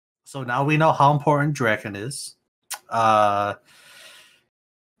So now we know how important Draken is. God,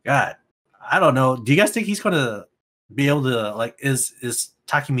 I don't know. Do you guys think he's gonna be able to like? Is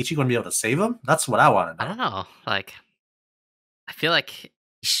Takemichi gonna be able to save him? That's what I want to I know. don't know. Like, I feel like he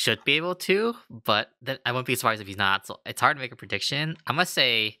should be able to, but then I wouldn't be surprised if he's not. So it's hard to make a prediction. I must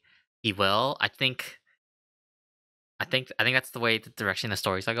say he will. I think that's the way the direction the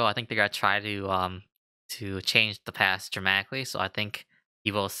stories will go. I think they're gonna try to change the past dramatically. So I think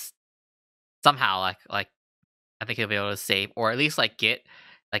he will somehow like I think he'll be able to save, or at least like get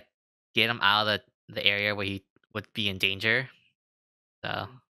him out of the area where he would be in danger. So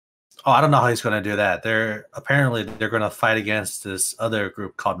Oh, I don't know how he's gonna do that. They're gonna fight against this other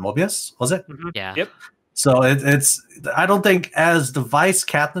group called Mobius. Was it? Mhm. yeah, Yep. So it's. I don't think as the vice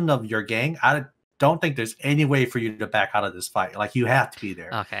captain of your gang, I don't think there's any way for you to back out of this fight. Like you have to be there.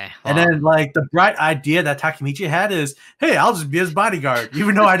 okay. And Well, then, like the bright idea that Takemichi had is, "Hey, I'll just be his bodyguard,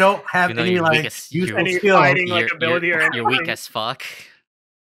 even though I don't have even though any you're like weakest, useful Any skills." fighting like ability or you're weak anything. as fuck.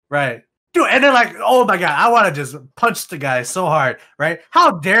 Right, dude. And then, like, oh my god, I want to just punch the guy so hard. Right?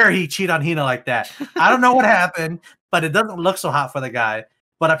 How dare he cheat on Hina like that? I don't know what happened, but it doesn't look so hot for the guy.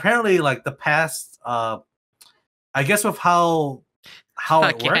 But apparently, like the past, I guess with how I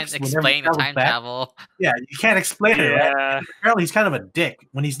it can't works. Whenever he explain the travels time back, travel. yeah, you can't explain it, right? Yeah. Apparently, he's kind of a dick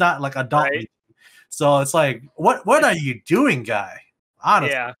when he's not like adult. Right. So it's like, what are you doing, guy?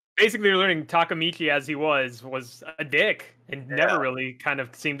 Honestly, Yeah. Basically, you're learning Takamichi as he was a dick and never really kind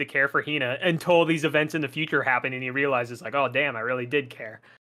of seemed to care for Hina until these events in the future happen and he realizes like, oh damn, I really did care.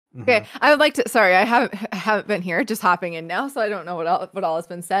 Okay, I would like to. Sorry, I haven't been here. Just hopping in now, so I don't know what all has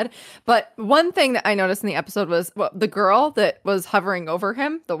been said. But one thing that I noticed in the episode was the girl that was hovering over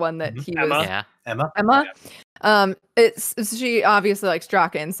him, the one that he Emma. was. Yeah. Emma. She obviously likes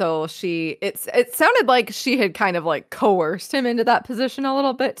Draken, so it sounded like she had kind of like coerced him into that position a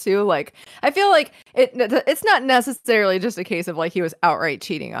little bit too. Like I feel like it's not necessarily just a case of like he was outright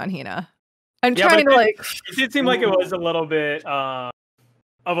cheating on Hina. I'm trying to like. It did seem like it was a little bit of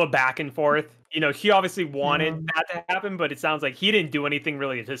a back and forth. You know, she obviously wanted that to happen, but it sounds like he didn't do anything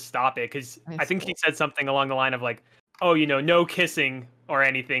really to stop it because I think she said something along the line of like, oh, you know, no kissing or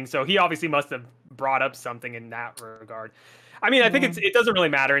anything. So he obviously must have brought up something in that regard. I mean, I think it doesn't really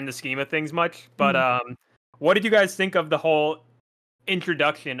matter in the scheme of things much, but what did you guys think of the whole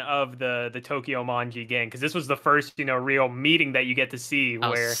introduction of the Tokyo Manji gang? Because this was the first, you know, real meeting that you get to see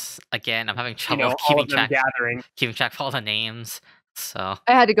where Again, I'm having you trouble know, all keeping of them gathering. track of all the names. So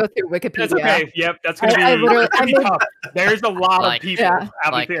I had to go through Wikipedia. That's okay. Yep, that's gonna be. I literally- that's gonna be tough. There's a lot Like, of people. yeah.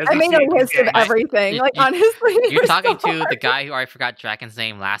 obviously, as I we made see a in list of game. everything. Like honestly, you're it was talking so to the hard. guy who already forgot Draken's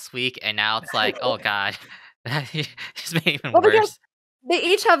name last week, and now it's like, oh god, it's made even Well, because worse. they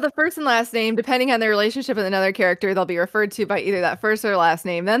each have the first and last name, depending on their relationship with another character. They'll be referred to by either that first or last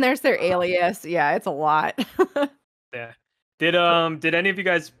name. Then there's their alias. Yeah, it's a lot. Yeah. Did any of you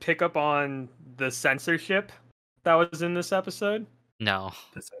guys pick up on the censorship that was in this episode? No.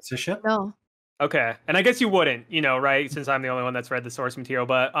 the censorship. No. Okay, and I guess you wouldn't, you know, right? Since I'm the only one that's read the source material.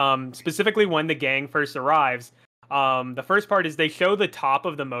 But specifically when the gang first arrives, the first part is they show the top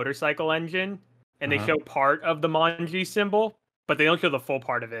of the motorcycle engine, and they show part of the Manji symbol, but they don't show the full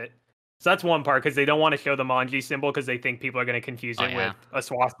part of it. So that's one part because they don't want to show the Manji symbol because they think people are going to confuse it with a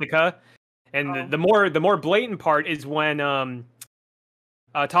swastika. And the more blatant part is when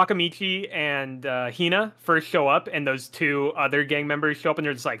Takamichi and Hina first show up, and those two other gang members show up, and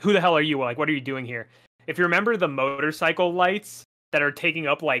they're just like, "Who the hell are you? Like, what are you doing here?" If you remember the motorcycle lights that are taking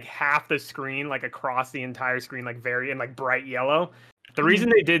up like half the screen, like across the entire screen, like very in like bright yellow. The reason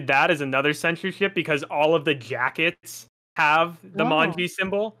they did that is another censorship because all of the jackets have the Manji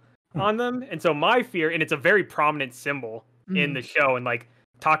symbol on them, and so my fear, and it's a very prominent symbol in the show, and like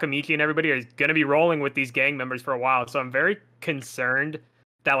Takamichi and everybody are going to be rolling with these gang members for a while, so I'm very concerned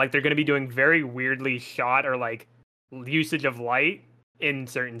that like they're going to be doing very weirdly shot or like usage of light in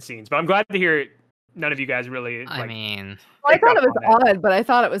certain scenes. But I'm glad to hear none of you guys really. I mean, Well, I thought it was odd, but I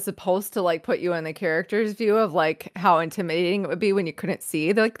thought it was supposed to like put you in the character's view of like how intimidating it would be when you couldn't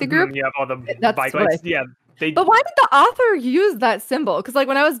see the group. Yeah, all the That's bike what lights. I- Yeah. But why did the author use that symbol? Because like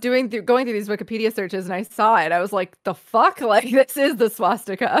when I was going through these Wikipedia searches and I saw it, I was like, "The fuck! Like this is the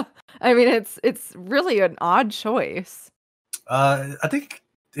swastika." I mean, it's really an odd choice. I think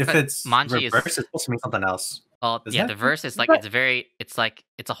if But it's Manji reverse, is- it's supposed to mean something else. well, Is yeah, that- the verse is like But-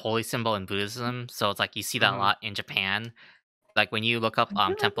 it's a holy symbol in Buddhism, so it's like you see that a lot in Japan. Like when you look up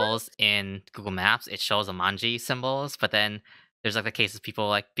temples in Google Maps, it shows the Manji symbols, but then there's like the cases of people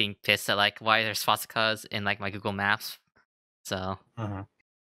like being pissed at like why there's swastikas in like my Google Maps. So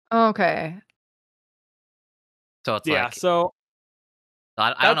Okay. it's yeah. like So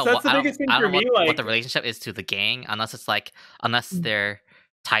So I don't know That's what the biggest thing I for don't know me. what the Like, relationship is to the gang, unless they're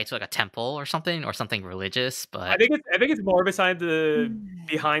tied to like a temple or something religious. But I think it's more beside the Mm.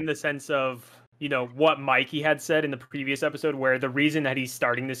 behind the sense of what Mikey had said in the previous episode, where the reason that he's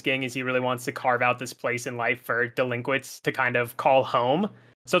starting this gang is he really wants to carve out this place in life for delinquents to kind of call home.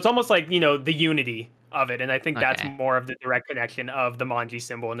 So it's almost like the unity of it, and I think that's okay, more of the direct connection of the Manji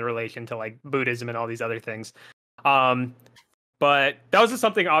symbol in the relation to like Buddhism and all these other things. Um, But that was just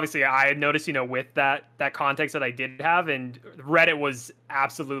something obviously I had noticed, with that context that I did have, and Reddit was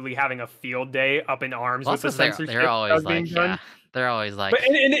absolutely having a field day up in arms well, with the since they're censorship that was always being like done. they're always But like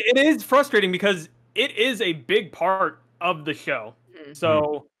and it is frustrating because it is a big part of the show. Mhm.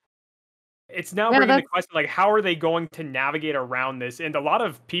 So it's now Yeah, bringing the that's question like, how are they going to navigate around this? And a lot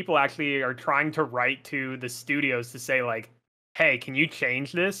of people actually are trying to write to the studios to say like, hey, can you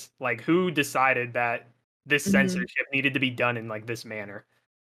change this? Like, who decided that this mhm. censorship needed to be done in like this manner?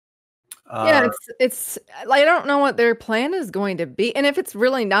 Yeah, Uh, it's like I don't know what their plan is going to be. And if it's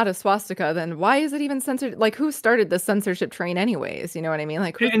really not a swastika, then why is it even censored? Like who started the censorship train anyways? You know what I mean?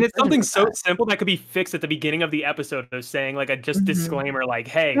 Like who's And in it's charge something of so that? simple that could be fixed at the beginning of the episode of saying like a just Mhm. disclaimer like,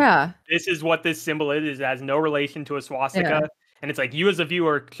 "Hey, Yeah, this is what this symbol is. It has no relation to a yeah. swastika." And it's like you as a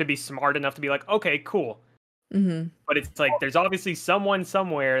viewer should be smart enough to be like, "Okay, cool." Mhm. But it's like there's obviously someone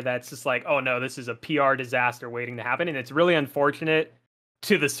somewhere that's just like, "Oh no, this is a PR disaster waiting to happen." And it's really unfortunate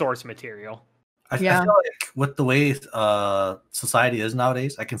to the source material. I Yeah. feel like with the way society is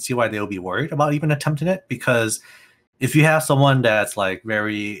nowadays, I can see why they'll be worried about even attempting it. Because if you have someone that's like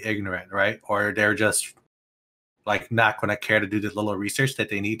very ignorant, right, or they're just like not going to care to do the little research that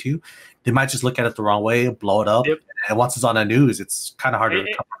they need to, they might just look at it the wrong way, blow it up, Yep. and once it's on the news, it's kind of hard to It,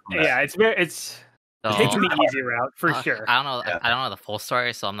 recover from yeah, that. it's so. taking the easy route for sure. I don't know. Yeah. I don't know the full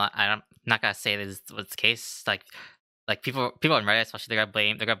story, so I'm not gonna say this was the case. Like people on Reddit, especially they're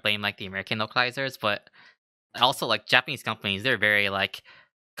gonna blame like the American localizers, but also like Japanese companies, they're very like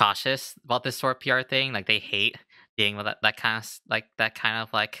cautious about this sort of PR thing. Like they hate dealing with that kind of that kind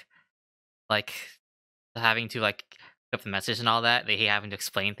of like having to like pick up the message and all that. They hate having to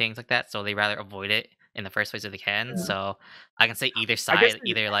explain things like that, so they rather avoid it in the first place if they can. Yeah. So I can say either I guess side,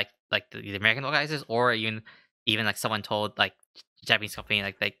 either like the American localizers, or even like someone told like Japanese company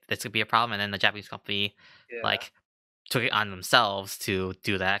like this could be a problem, and then the Japanese company yeah. like took it on themselves to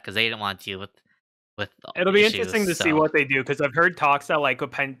do that because they didn't want to deal with It'll the be issues. interesting to see So what they do because I've heard talks that like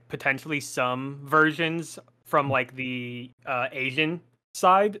potentially some versions from like the Asian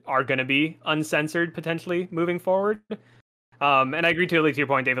side are going to be uncensored potentially moving forward. And I agree totally to your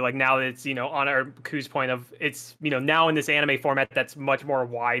point, David. Like now that it's on our Ku's point of it's now in this anime format that's much more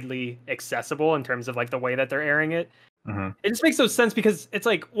widely accessible in terms of like the way that they're airing it. Mhm. It just makes no sense because it's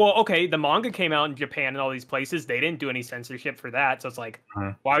like, well, okay, the manga came out in Japan and all these places. They didn't do any censorship for that. So it's like,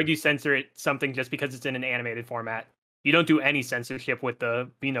 Mhm. why would you censor it something just because it's in an animated format? You don't do any censorship with the,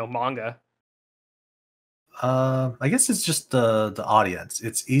 manga. I guess it's just the audience.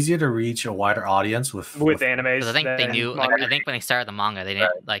 It's easier to reach a wider audience With with because I animes think they than knew like manga. I think when they started the manga, they right.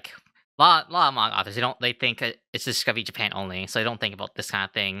 didn't like lot of manga authors. They think it's just gonna be Japan only, so they don't think about this kind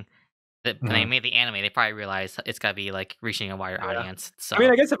of thing. That when they Mhm. made the anime, they probably realized it's gotta be like reaching a wider Yeah. audience. I mean,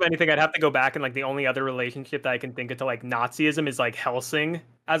 So I guess if anything, I'd have to go back and like the only other relationship that I can think of to like Nazism is like Hellsing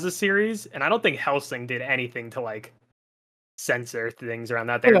as a series, and I don't think Hellsing did anything to like censor things around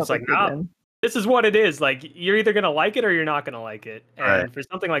that. I They're don't just like, think they nah, did. this is what it is. Like you're either gonna like it or you're not gonna like it. Right. And for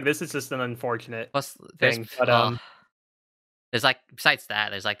something like this, it's just an unfortunate plus thing. But there's like besides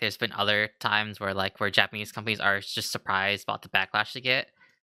that, there's been other times where Japanese companies are just surprised about the backlash they get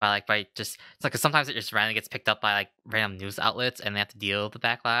by just it's like 'cause sometimes it just randomly gets picked up by like random news outlets and they have to deal with the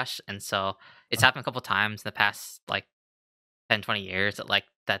backlash. And so it's happened a couple times in the past like 10, 20 years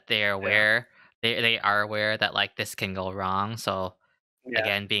that they're yeah, aware they are aware that like this can go wrong. So yeah.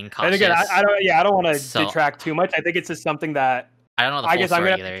 again, being And again, I cautious. don't, yeah, I don't want to So detract too much. I think it's just something that I don't know the I full guess I'm gonna story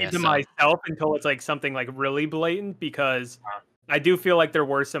have to either. keep Yeah. to So myself until it's like something like really blatant because I do feel like there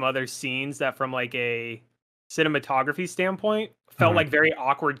were some other scenes that from like a cinematography standpoint felt Mhm. like very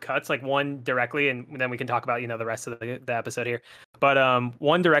awkward cuts, like one directly, and then we can talk about the rest of the episode here. But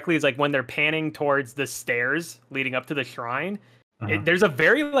one directly is like when they're panning towards the stairs leading up to the shrine. Mhm. There's a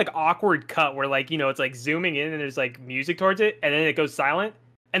very like awkward cut where like it's like zooming in and there's like music towards it and then it goes silent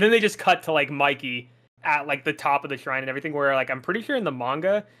and then they just cut to like Mikey at like the top of the shrine and everything where like I'm pretty sure in the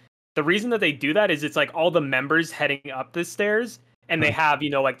manga the reason that they do that is it's like all the members heading up the stairs and they Mhm. have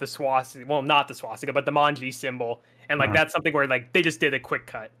like the swastika, well not the swastika but the manji symbol, and like Mhm. that's something where like they just did a quick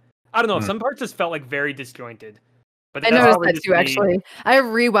cut. I don't know, Mhm. some parts just felt like very disjointed. But I that's noticed probably that just too, me. actually. I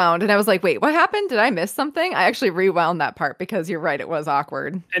rewound and I was like, wait, what happened? Did I miss something? I actually rewound that part because you're right, it was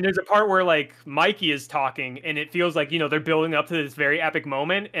awkward. And there's a part where like Mikey is talking, and it feels like they're building up to this very epic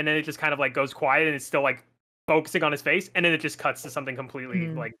moment, and then it just kind of like goes quiet, and it's still like focusing on his face, and then it just cuts to something completely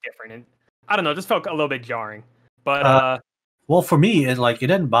like different. And I don't know, it just felt a little bit jarring. But well, for me, it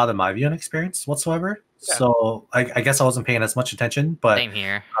didn't bother my viewing experience whatsoever. Yeah. So I guess I wasn't paying as much attention. But Same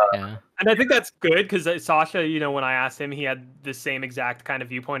here. Yeah. And I think that's good because Sasha, when I asked him, he had the same exact kind of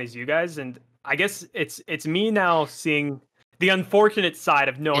viewpoint as you guys, and I guess it's me now seeing the unfortunate side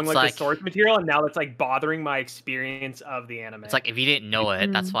of knowing It's like like- the source material, and now it's like bothering my experience of the anime. It's like if you didn't know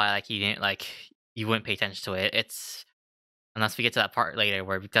it, that's Mhm. why like you wouldn't pay attention to it. It's unless we get to that part later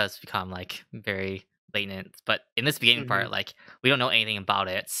where it does become like very blatant. But in this beginning part, like we don't know anything about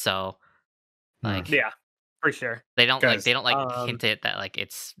it, so like yeah, for sure. they don't Guys, hint it that like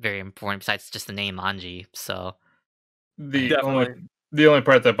it's very important besides just the name Manji. So The only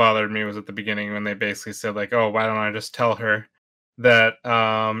part that bothered me was at the beginning when they basically said like, "Oh, why don't I just tell her that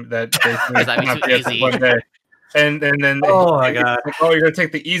that Jason that makes not it get easy. one day?" And then Oh my God. like, "Oh, you're gonna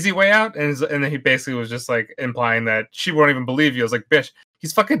take the easy way out," and then he basically was just like implying that she won't even believe you. I was like, "Bitch,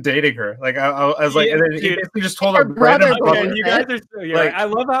 he's fucking dating her." Like I was like, Yeah, and then he dude. basically just told Her her brother random believes Yeah, brother- you it. guys are so, yeah, Like- I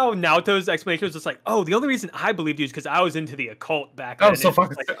love how Naoto's explanation was just like, "Oh, the only reason I believed you is because I was into the occult back then." I was so It's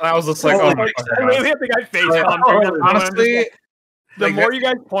fucking. like, I was just like, "Oh my I fucking really God." think I face Like, palmed during that moment. I'm just honestly, like, the like, more you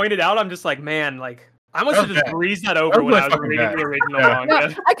guys pointed out, I'm just like, man, like I must That have was just bad. breezed that That over was when I was fucking reading bad. the original Yeah. manga.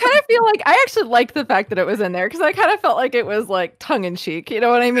 No, I kind of feel like I actually liked the fact that it was in there because I kind of felt like it was like tongue in cheek. You know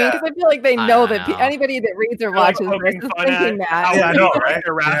what I mean? Because I feel like they I know don't that know. anybody that reads or They're, like, watches this poking is fun thinking at that. how Yeah, I know, we right?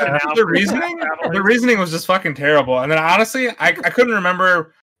 are rapping Yeah. out the for reasoning travelers. the reasoning was just fucking terrible. And then honestly, I couldn't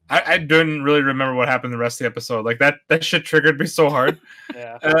remember. I didn't really remember what happened the rest of the episode. Like that shit triggered me so hard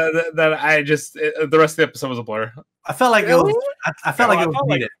Yeah. that I just the rest of the episode was a blur. I felt like Really? it was. I felt No, like I it was felt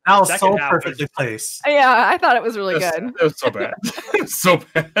like needed. That was second so half was- perfectly placed. Yeah, I thought it was really good. It was so bad. It was so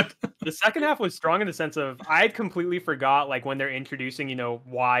bad. The second half was strong in the sense of I had completely forgot like when they're introducing,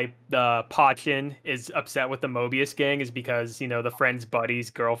 why the Pachin is upset with the Mobius gang is because, the friend's buddy's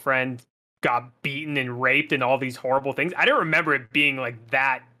girlfriend got beaten and raped and all these horrible things. I didn't remember it being like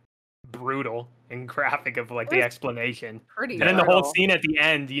that brutal and graphic of like It the was explanation. Pretty. And then the whole brutal. scene at the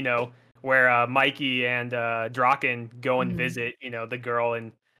end, where Mikey and Draken go and Mhm. visit, the girl,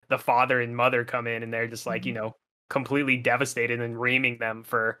 and the father and mother come in, and they're just like, completely devastated and reaming them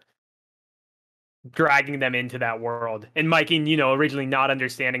for dragging them into that world. And Mikey, originally not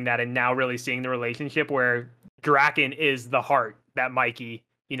understanding that, and now really seeing the relationship where Draken is the heart that Mikey,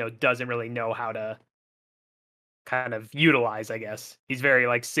 doesn't really know how to kind of utilize, I guess. He's very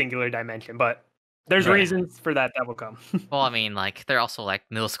like singular dimension, but there's Right. reasons for that will come. well, I mean, like they're also like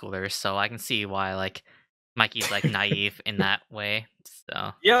middle schoolers, so I can see why like Mikey's like naive in that way.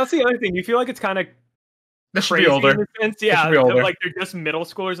 So Yeah, that's the other thing. You feel like it's kind of This should crazy be older. in a sense. should Yeah, be older. like they're just middle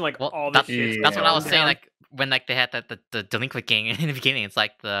schoolers and like well, all this that's, shit. that's what I was going saying. down. Like when like they had the delinquent gang in the beginning, it's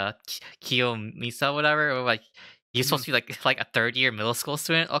like the Kiyo Misa, whatever. Or, like you're supposed to be like a third year middle school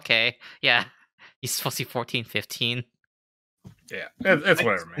student. Okay, yeah, you're supposed to be 14, 15. Yeah, it's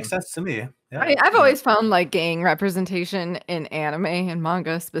whatever, man. Makes sense to me. Yeah. I mean, I've always found like gang representation in anime and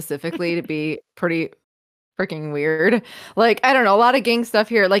manga specifically to be pretty freaking weird. Like, I don't know, a lot of gang stuff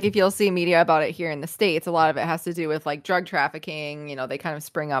here. Like, if you'll see media about it here in the States, a lot of it has to do with like drug trafficking. They kind of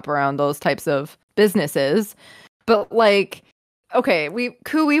spring up around those types of businesses. But like, okay, we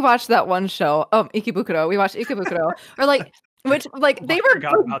watched that one show. Ikebukuro. We watched Ikebukuro. Or like, which like they were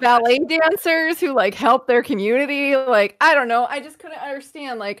forgot both about ballet dancers who like helped their community. Like, I don't know. I just couldn't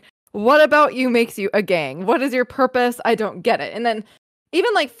understand like what about you makes you a gang? What is your purpose? I don't get it. And then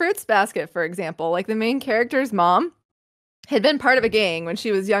even like Fruits Basket, for example, like the main character's mom had been part of a gang when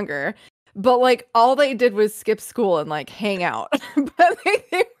she was younger, but like all they did was skip school and like hang out. But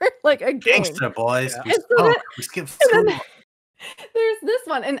they were like a gang. Gangster boys. Yeah. We, And so oh, that- we skipped and then- school. There's this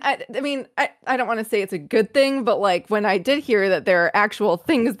one, and I mean, I don't want to say it's a good thing, but like when I did hear that there are actual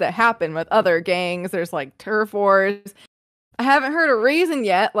things that happen with other gangs, there's like turf wars. I haven't heard a reason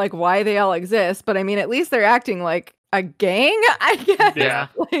yet, like why they all exist, but I mean, at least they're acting like a gang, I guess. Yeah.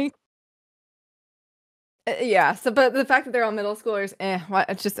 Like, yeah. So, but the fact that they're all middle schoolers, what?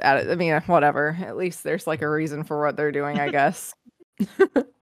 It's just added. I mean, whatever. At least there's like a reason for what they're doing, I guess.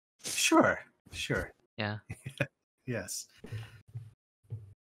 Sure. Yeah, Yes.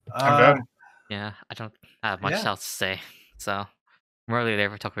 I'm done. yeah. I don't have much Yeah. else to say. So I'm really there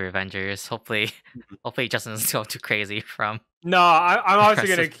for Tokyo Revengers. Hopefully Justin doesn't go too crazy from. No, I'm obviously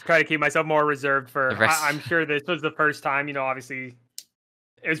going to Aggressive. try to keep myself more reserved for. The rest- I'm sure this was the first time, obviously,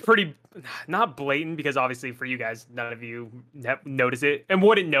 it was pretty not blatant because obviously for you guys, none of you notice it and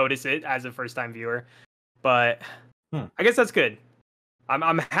wouldn't notice it as a first time viewer. But I guess that's good.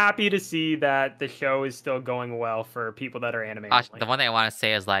 I'm happy to see that the show is still going well for people that are anime. The one thing I want to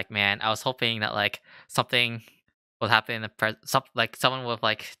say is like, man, I was hoping that like something will happen in the like someone would have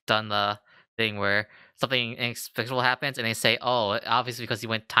like done the thing where something inexplicable happens and they say, oh, obviously because you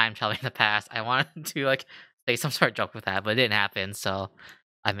went time traveling in the past. I wanted to like say some sort of joke with that, but it didn't happen, so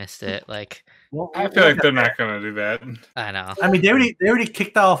I missed it. Like, I feel like they're not gonna do that. I know. I mean, they already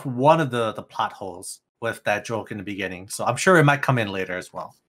kicked off one of the plot holes with that joke in the beginning, so I'm sure it might come in later as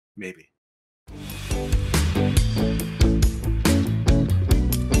well. Maybe.